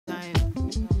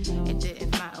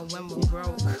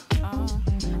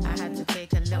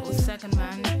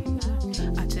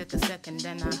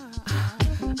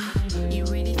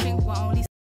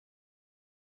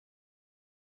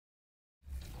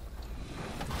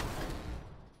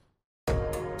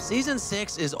Season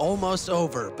 6 is almost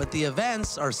over, but the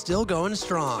events are still going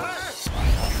strong.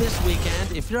 This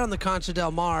weekend, if you're on the Concha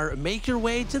del Mar, make your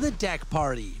way to the deck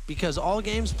party, because all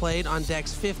games played on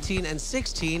decks 15 and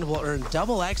 16 will earn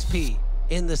double XP.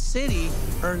 In the city,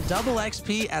 earn double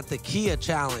XP at the Kia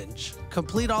Challenge.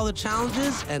 Complete all the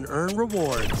challenges and earn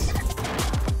rewards.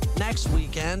 Next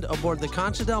weekend, aboard the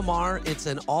Concha del Mar, it's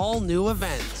an all-new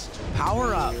event,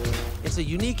 Power Up. It's a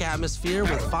unique atmosphere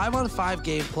with 5-on-5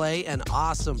 gameplay and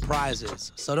awesome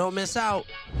prizes, so don't miss out.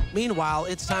 Meanwhile,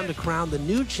 it's time to crown the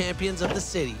new champions of the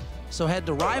city. So head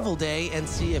to Rival Day and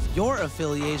see if your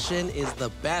affiliation is the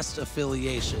best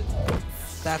affiliation.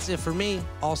 That's it for me.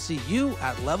 I'll see you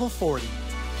at level 40.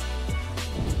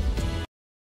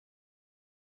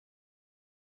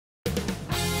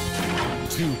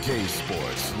 .2K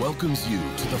Sports welcomes you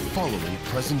to the following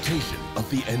presentation of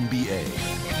the NBA.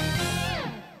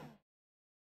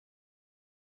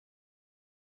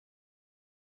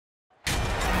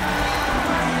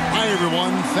 Hi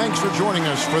everyone, thanks for joining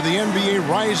us for the NBA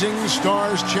Rising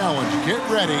Stars Challenge. Get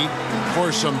ready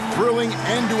for some thrilling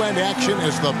end-to-end action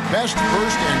as the best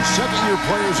first and second-year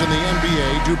players in the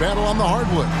NBA do battle on the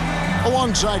hardwood.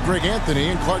 Alongside Greg Anthony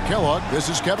and Clark Kellogg, this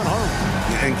is Kevin Harlan.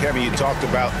 And Kevin, you talked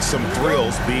about some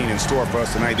thrills being in store for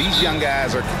us tonight. These young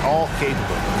guys are all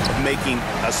capable of making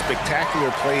a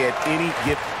spectacular play at any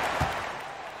given.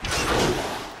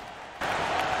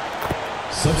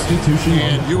 Substitution.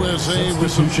 And USA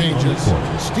with some changes.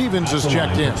 Stevens is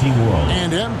checked in.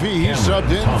 And MP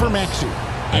subbed in for Maxey.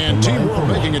 And Team World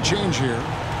making a change here.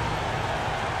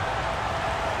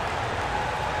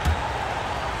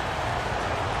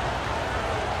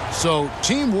 So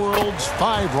Team World's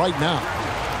 5 right now.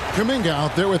 Kuminga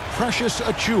out there with Precious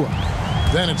Achiuwa.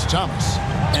 Then it's Thomas.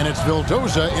 And it's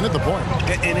Vildoza in at the point.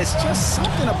 And it's just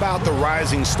something about the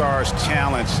Rising Stars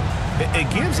Challenge. It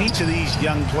gives each of these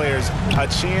young players a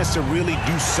chance to really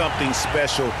do something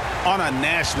special on a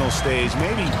national stage,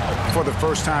 maybe for the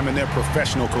first time in their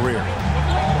professional career.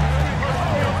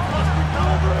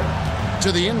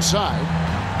 To the inside.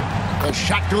 The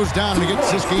shot goes down and it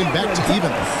gets this game back to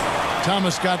even.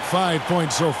 Thomas got 5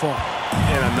 points so far.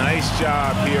 And a nice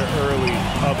job here early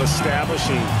of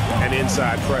establishing an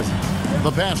inside presence.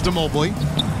 The pass to Mobley.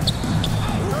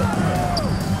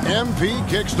 MP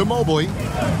kicks to Mobley.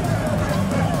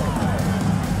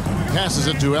 Passes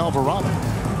it to Alvarado.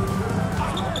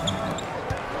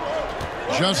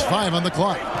 Just 5 on the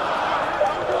clock.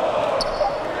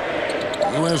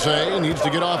 USA needs to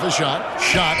get off a shot.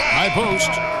 Shot, high post.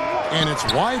 And it's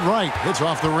wide right. Hits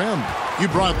off the rim. You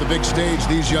brought up the big stage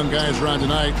these young guys are on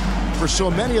tonight. For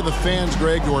so many of the fans,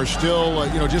 Greg, who are still,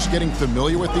 just getting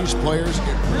familiar with these players,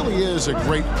 it really is a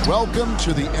great welcome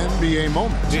to the NBA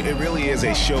moment. It really is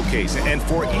a showcase. And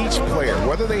for each player,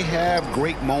 whether they have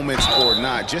great moments or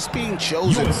not, just being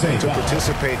chosen to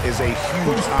participate is a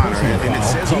huge honor. And it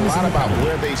says a lot about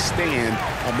where they stand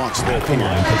amongst their peers.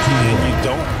 And you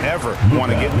don't ever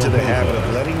want to get into the habit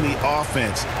of letting the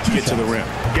offense get to the rim.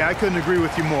 Yeah, I couldn't agree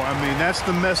with you more. I mean, that's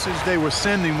the message they were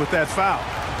sending with that foul.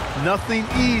 Nothing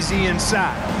easy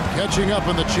inside. Catching up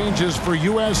on the changes for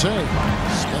USA.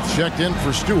 Smith checked in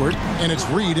for Stewart, and it's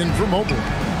Reed in for Mobley.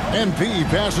 MP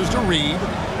passes to Reed.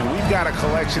 And we've got a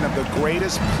collection of the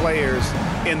greatest players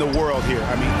in the world here.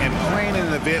 I mean, and playing in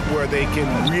an event where they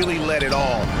can really let it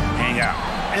all hang out.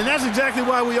 And that's exactly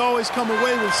why we always come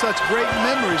away with such great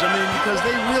memories. I mean, because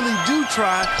they really do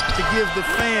try to give the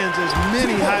fans as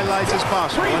many highlights as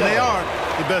possible. And they are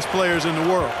the best players in the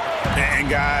world. And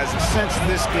guys, since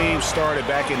this game started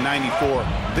back in '94,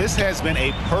 this has been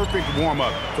a perfect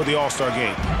warm-up for the All-Star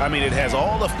game. I mean, it has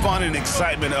all the fun and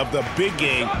excitement of the big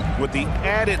game with the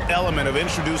added element of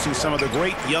introducing some of the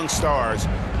great young stars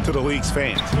to the league's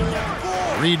fans.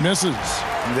 Reed misses.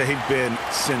 They've been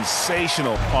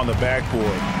sensational on the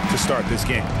backboard to start this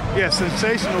game. Yeah,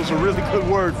 sensational is a really good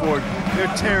word for it.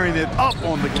 They're tearing it up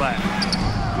on the glass.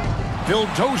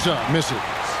 Vildoza misses.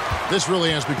 This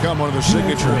really has become one of the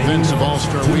signature events of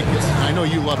All-Star Weekend. I know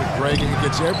you love it, Greg. It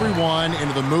gets everyone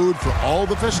into the mood for all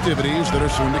the festivities that are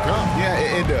soon to come. Yeah,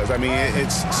 it does. I mean,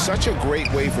 it's such a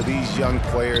great way for these young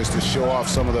players to show off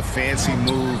some of the fancy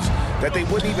moves that they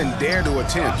wouldn't even dare to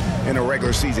attempt in a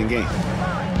regular season game.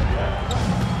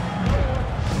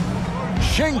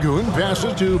 Şengün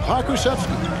passes to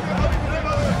Pokusevski.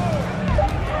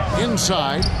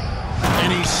 Inside.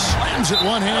 And he slams it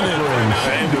one-handed.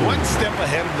 And one step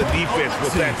ahead of the defense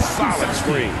with that solid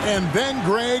screen. And then,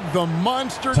 Greg, the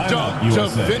monster dunk to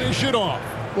finish it off.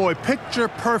 Boy,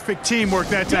 picture-perfect teamwork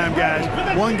that time, guys.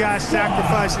 One guy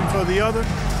sacrificing for the other.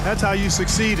 That's how you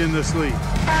succeed in this league.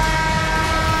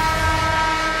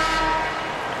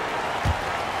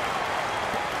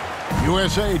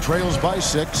 USA trails by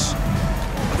 6.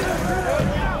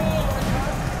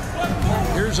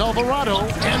 Here's Alvarado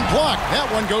and blocked. That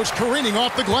one goes careening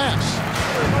off the glass.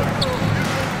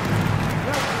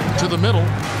 To the middle.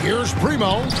 Here's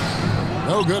Primo.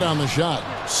 No good on the shot.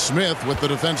 Smith with the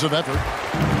defensive effort.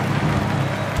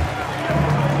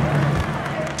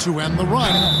 To end the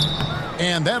run.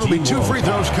 And that'll be 2 free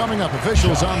throws coming up.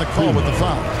 Officials on the call with the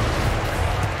foul.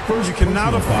 You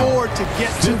cannot afford to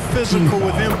get too physical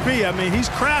with MP. I mean, he's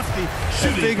crafty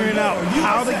at figuring out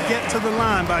how to get to the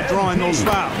line by drawing those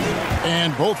fouls.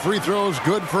 And both free throws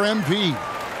good for MP.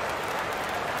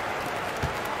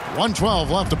 1:12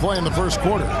 left to play in the first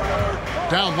quarter.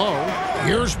 Down low,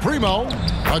 here's Primo.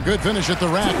 A good finish at the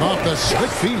rack off the slick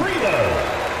feet.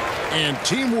 And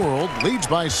Team World leads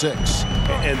by 6.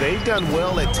 And they've done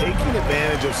well at taking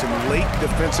advantage of some late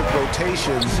defensive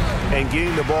rotations and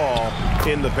getting the ball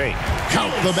in the paint.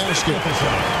 Count the basket.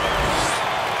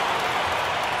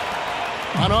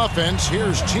 On offense,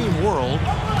 here's Team World.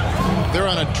 They're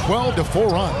on a 12-4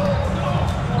 run.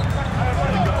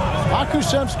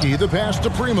 Pakusevsky, the pass to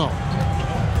Primo.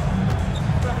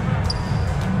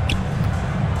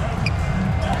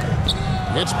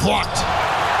 It's blocked.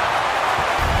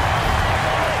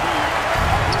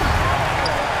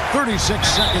 36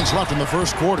 seconds left in the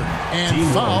first quarter. And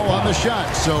foul on the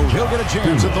shot, so he'll get a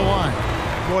chance at the line.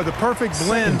 Boy, the perfect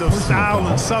blend of style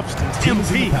and substance.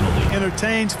 MP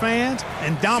entertains fans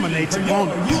and dominates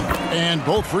opponents. And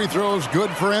both free throws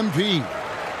good for MP.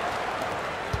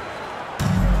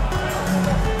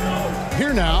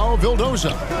 Here now,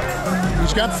 Vildoza.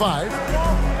 He's got 5.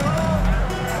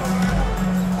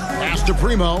 Pass to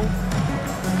Primo.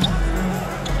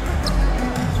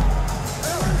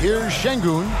 Here's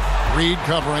Şengün. Reed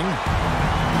covering.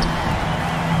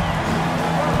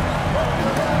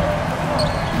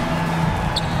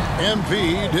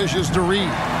 MP dishes to Reed.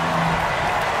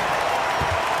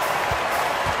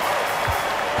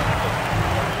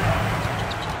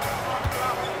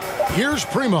 Here's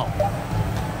Primo.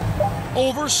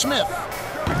 Over Smith.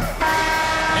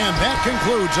 And that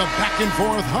concludes a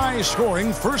back-and-forth,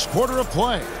 high-scoring first quarter of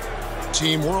play.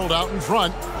 Team World out in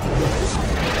front.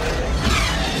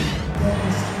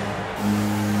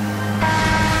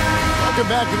 Welcome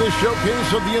back to this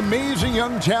showcase of the amazing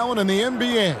young talent in the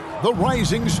NBA, the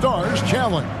Rising Stars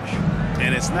Challenge.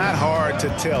 And it's not hard to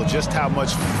tell just how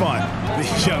much fun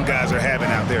these young guys are having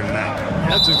out there tonight.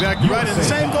 That's exactly right. And the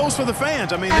same goes for the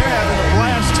fans. I mean, they're having a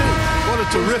blast, too. What a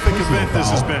terrific event this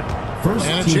has been.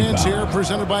 And a chance here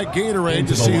presented by Gatorade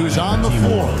to see who's on the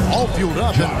floor, all fueled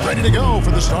up and ready to go for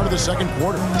the start of the second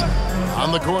quarter.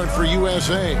 On the court for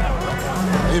USA,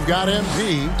 they've got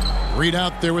MP. Reed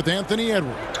out there with Anthony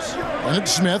Edwards. And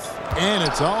it's Smith, and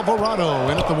it's Alvarado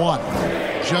in at the 1.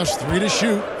 Just 3 to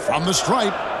shoot from the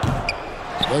stripe.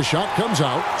 The shot comes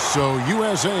out, so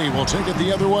USA will take it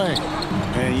the other way.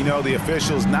 And, you know, the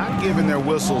officials not giving their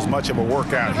whistles much of a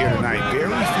workout here tonight. Very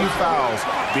few fouls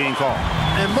being called.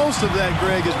 And most of that,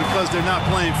 Greg, is because they're not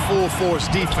playing full-force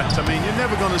defense. I mean, you're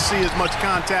never going to see as much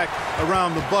contact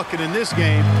around the bucket in this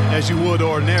game as you would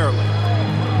ordinarily.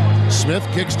 Smith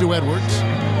kicks to Edwards.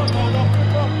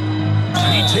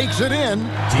 He takes it in,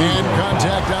 and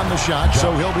contact on the shot,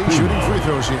 so he'll be shooting free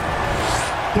throws here.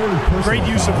 Great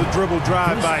use of the dribble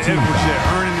drive by Edwards there,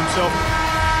 earning himself.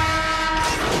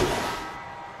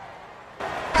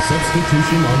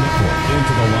 Substitution on the court.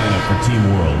 Into the lineup for Team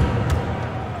World.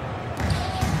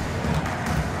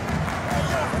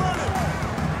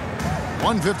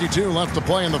 .152 left to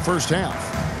play in the first half.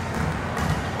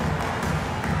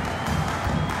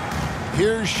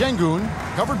 Here's Şengün,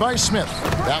 covered by Smith.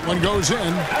 That one goes in.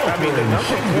 I mean, the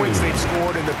number of points they've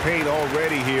scored in the paint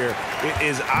already here, it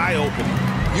is eye-opening.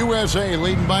 USA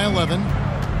leading by 11.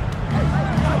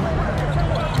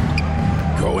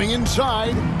 Going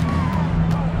inside.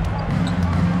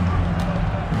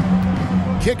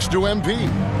 Kicks to MP.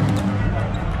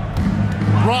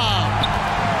 Rob.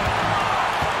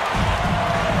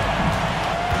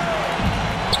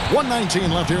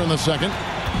 1:19 left here in the second.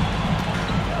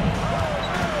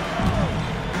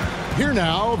 Here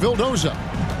now, Vildoza.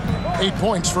 8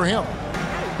 points for him.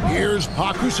 Here's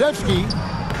Pakusevsky.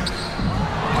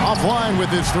 Offline with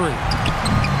his 3.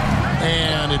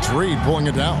 And it's Reed pulling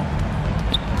it down.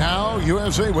 Now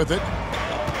USA with it.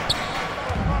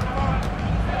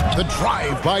 The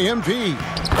drive by MP.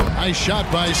 Nice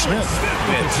shot by Smith.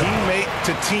 And teammate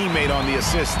to teammate on the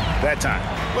assist that time.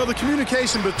 Well, the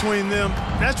communication between them,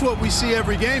 that's what we see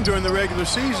every game during the regular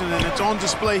season, and it's on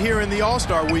display here in the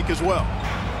All-Star week as well.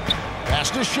 Pass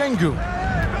to Şengün.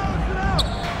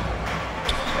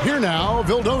 Here now,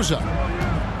 Vildoza.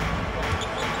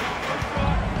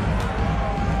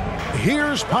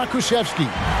 Here's Pakusevsky.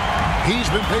 He's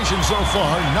been patient so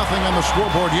far. Nothing on the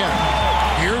scoreboard yet.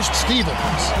 Here's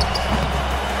Stevens.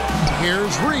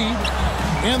 Here's Reed.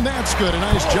 And that's good. A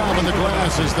nice job on the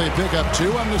glass as they pick up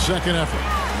 2 on the second effort.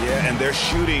 Yeah, and their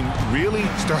shooting really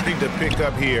starting to pick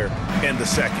up here in the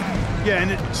second. Yeah,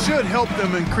 and it should help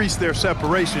them increase their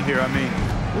separation here. I mean,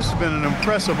 this has been an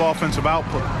impressive offensive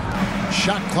output.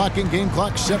 Shot clock and game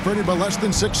clock separated by less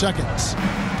than 6 seconds.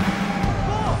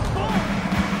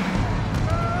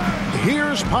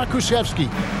 Here's Pakusevsky,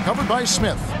 covered by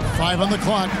Smith. 5 on the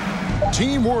clock.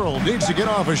 Team World needs to get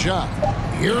off a shot.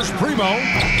 Here's Primo.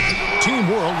 Team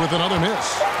World with another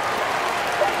miss.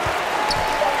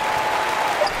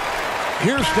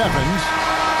 Here's Stephens.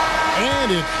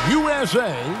 And it's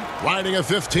USA riding a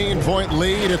 15-point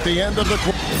lead at the end of the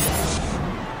quarter.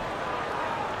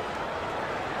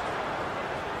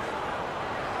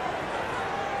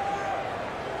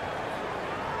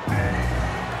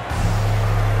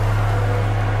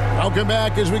 Welcome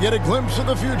back as we get a glimpse of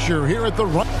the future here at the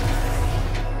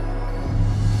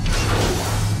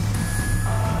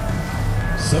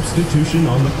Substitution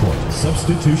on the court.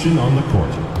 Substitution on the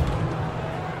court.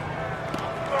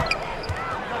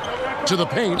 To the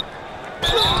paint.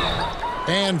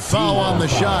 And foul on the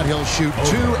shot. He'll shoot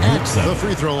 2 at the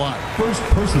free throw line. First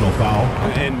personal foul.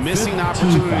 And missing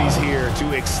opportunities here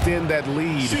to extend that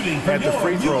lead at the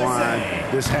free throw line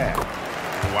this half.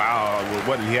 Wow,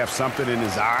 what, did he have something in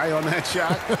his eye on that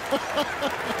shot?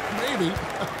 Maybe.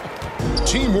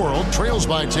 Team World trails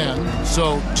by 10,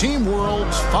 so Team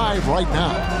World's 5 right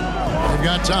now. They've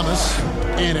got Thomas,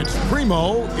 and it's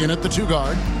Primo in at the 2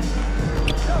 guard.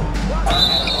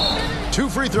 2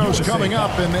 free throws coming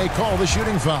up, and they call the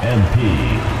shooting foul. MP.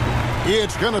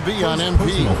 It's going to be on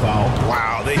MP.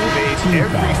 Wow, they made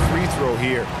every free throw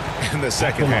here in the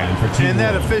second half. And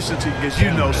that efficiency is,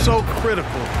 so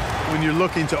critical when you're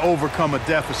looking to overcome a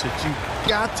deficit. You've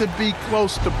got to be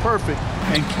close to perfect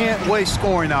and can't waste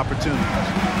scoring opportunities.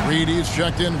 Reed is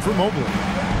checked in for Mobley.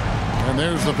 And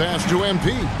there's the pass to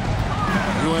MP.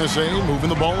 USA moving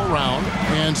the ball around,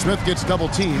 and Smith gets double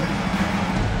teamed.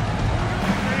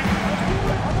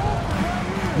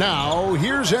 Now,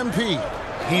 here's MP.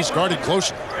 He's guarded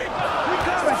closely.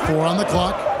 4 on the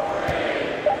clock.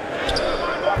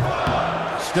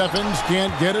 Stephens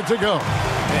can't get it to go.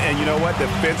 And you know what?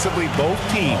 Defensively, both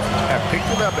teams have picked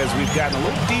it up as we've gotten a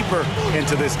little deeper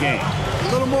into this game. A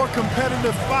little more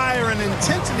competitive fire and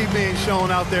intensity being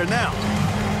shown out there now.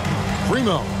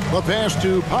 Primo, the pass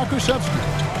to Pakusevsky.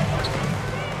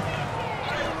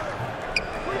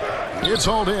 It's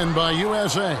hauled in by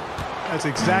USA. That's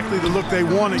exactly the look they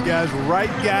wanted, guys.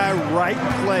 Right guy, right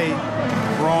play,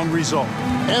 wrong result.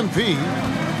 MP.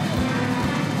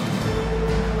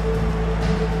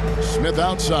 Smith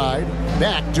outside.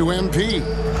 Back to MP.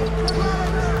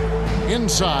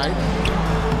 Inside.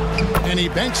 And he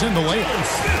banks in the layup.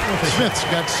 Smith's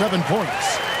got 7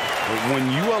 points.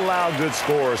 When you allow good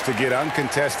scorers to get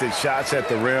uncontested shots at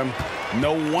the rim,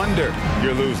 no wonder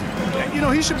you're losing.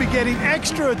 He should be getting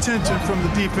extra attention from the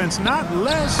defense, not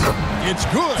less. It's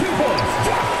good. 2 points.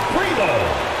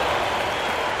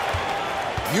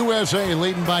 USA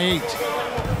leading by 8.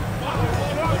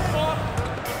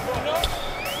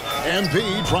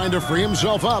 MP trying to free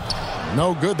himself up.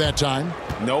 No good that time.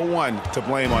 No one to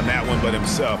blame on that one but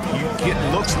himself. You get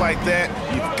looks like that,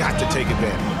 you've got to take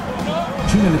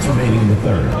advantage. 2 minutes remaining in the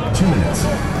third. 2 minutes.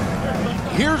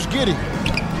 Here's Giddey.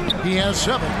 He has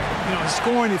 7. His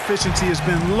scoring efficiency has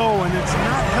been low, and it's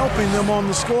not helping them on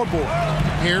the scoreboard.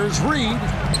 Here's Reed.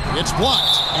 It's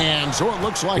blocked. And so it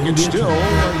looks like it's still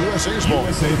USA's ball.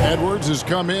 Edwards has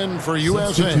come in for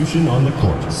USA. Substitution on the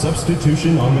court.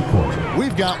 Substitution on the court.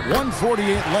 We've got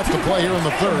 1:48 left to play here in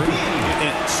the third.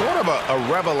 And sort of a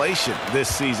revelation this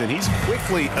season. He's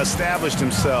quickly established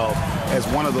himself as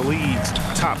one of the league's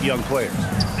top young players.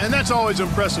 And that's always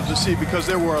impressive to see because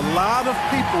there were a lot of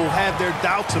people who had their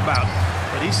doubts about him.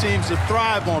 But he seems to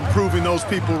thrive on proving those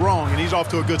people wrong, and he's off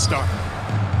to a good start.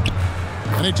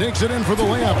 And he takes it in for the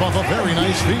layup off a very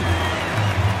nice feed.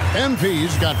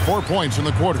 MP's got 4 points in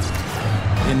the quarter.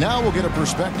 And now we'll get a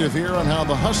perspective here on how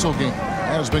the hustle game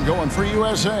has been going for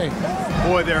USA.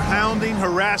 Boy, their hounding,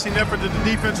 harassing effort at the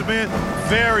defensive end,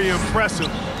 very impressive.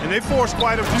 And they forced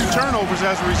quite a few turnovers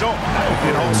as a result.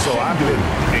 And also, I've been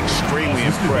extremely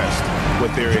impressed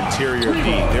with their interior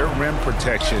D. Their rim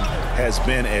protection has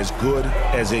been as good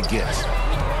as it gets.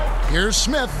 Here's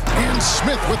Smith, and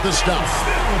Smith with the stuff.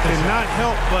 Cannot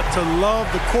help but to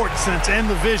love the court sense and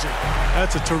the vision.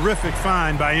 That's a terrific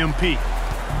find by MP.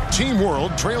 Team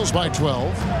World trails by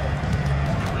 12.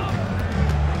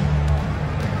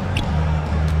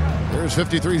 There's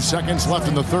 53 seconds left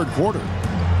in the third quarter.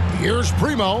 Here's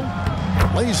Primo.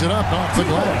 Lays it up off the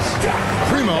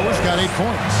glass. Primo has got 8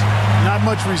 points. Not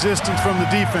much resistance from the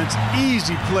defense.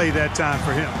 Easy play that time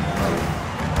for him.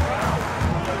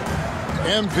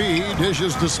 MP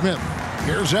dishes to Smith.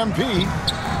 Here's MP.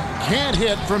 Can't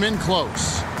hit from in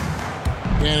close.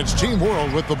 And it's Team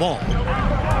World with the ball.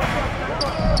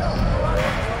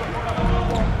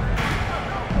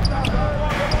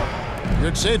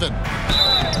 Good saving.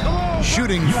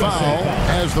 Shooting foul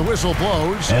as the whistle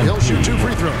blows. He'll shoot 2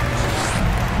 free throws.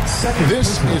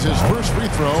 This is his first free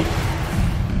throw.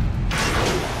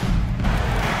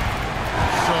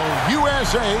 So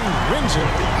USA wins it.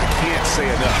 I can't say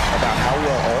enough about how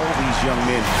well all these young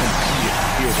men competed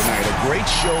here tonight. A great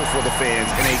show for the fans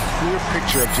and a clear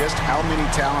picture of just how many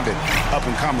talented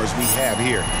up-and-comers we have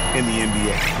here in the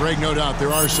NBA. Greg, no doubt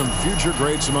there are some future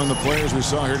greats among the players we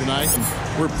saw here tonight, and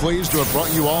we're pleased to have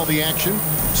brought you all the action.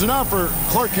 So now for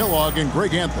Clark Kellogg and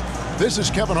Greg Anthony, this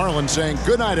is Kevin Harlan saying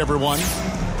good night, everyone.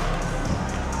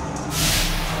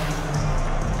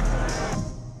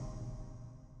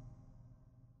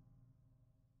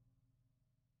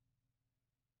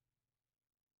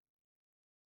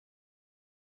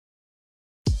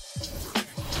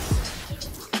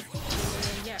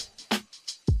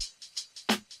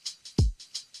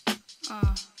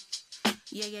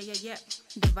 Yeah.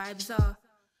 The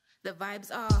vibes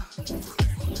are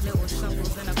little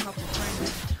shovels and a couple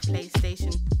friends,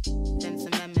 PlayStation, then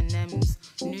some M&Ms,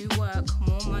 new work,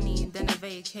 more money than a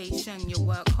vacation, you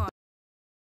work hard.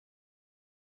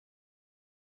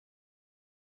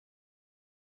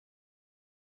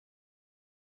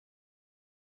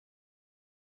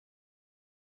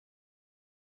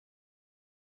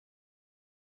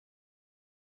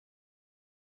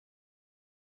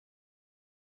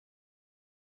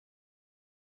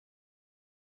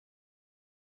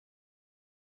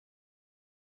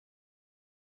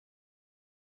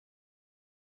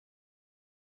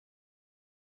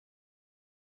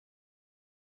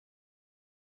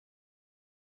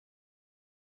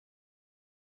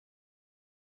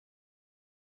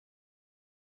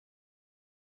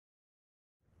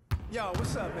 Yo,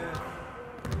 what's up, man?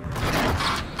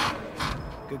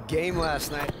 Good game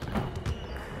last night.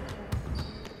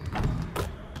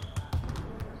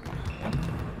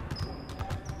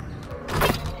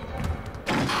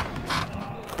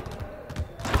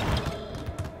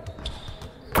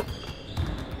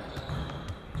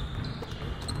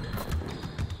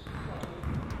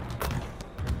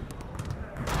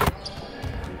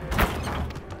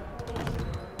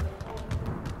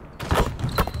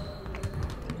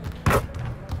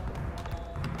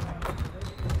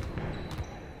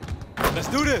 Let's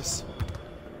do this.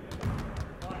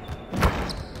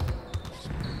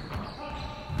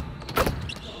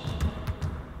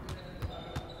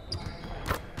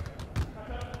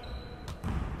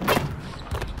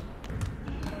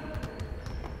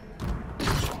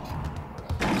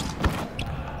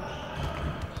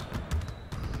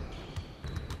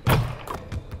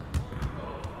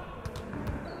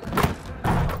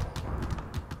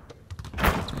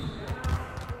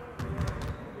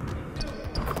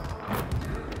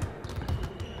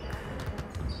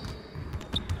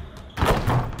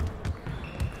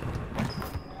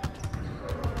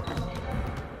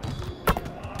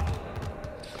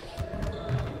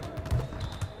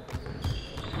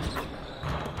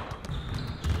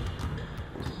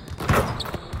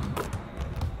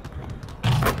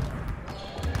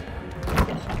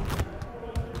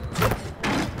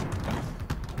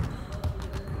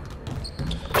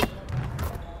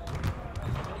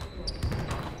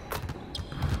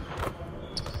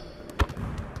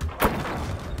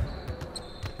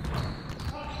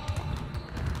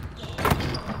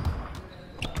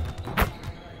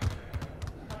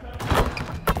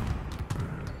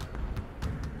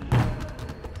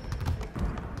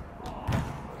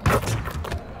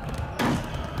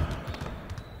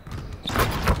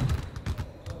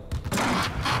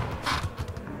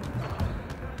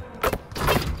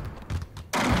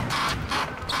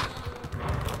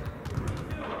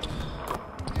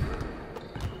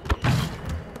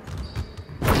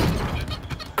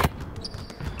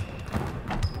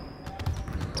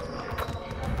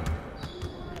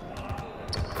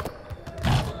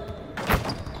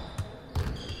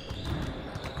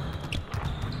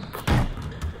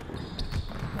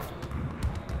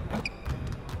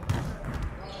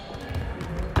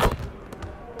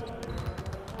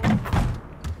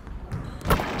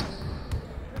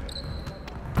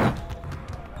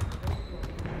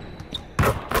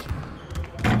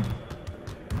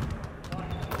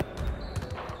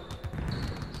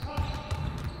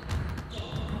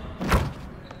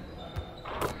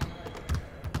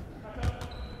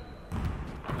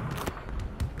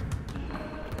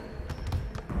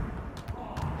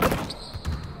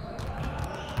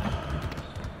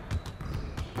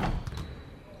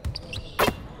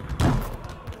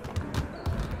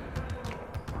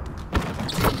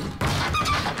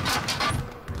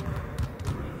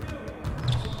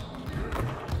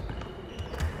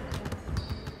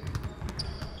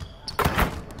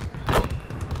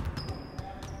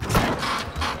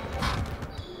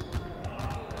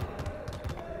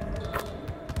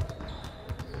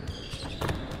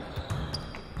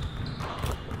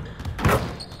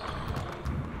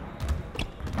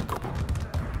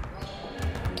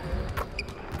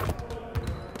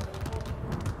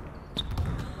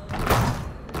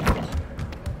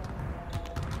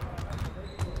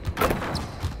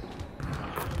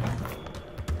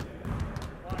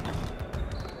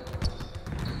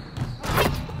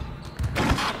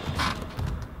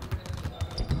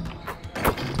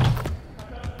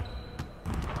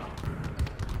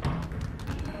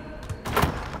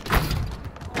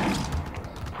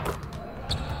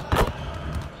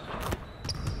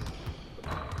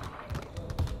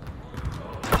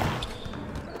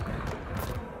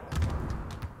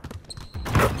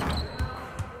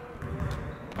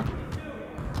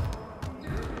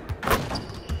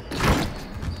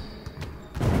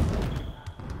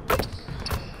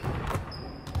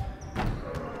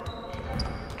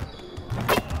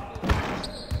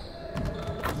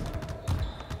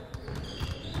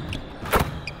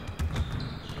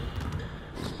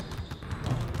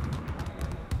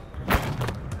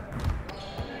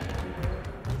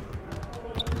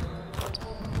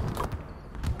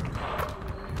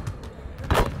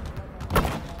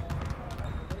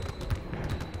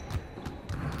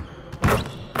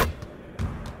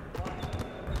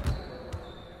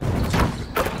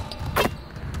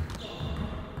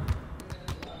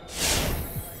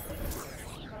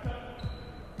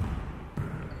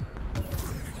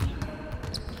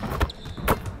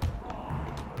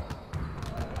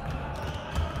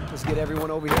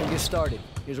 everyone over here and get started.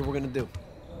 Here's what we're gonna do.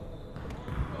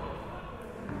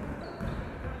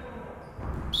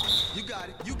 You got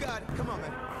it. You got it. Come on,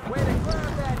 man. Way to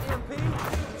grab that, MP.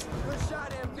 Good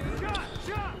shot, MP. Shot,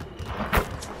 shot.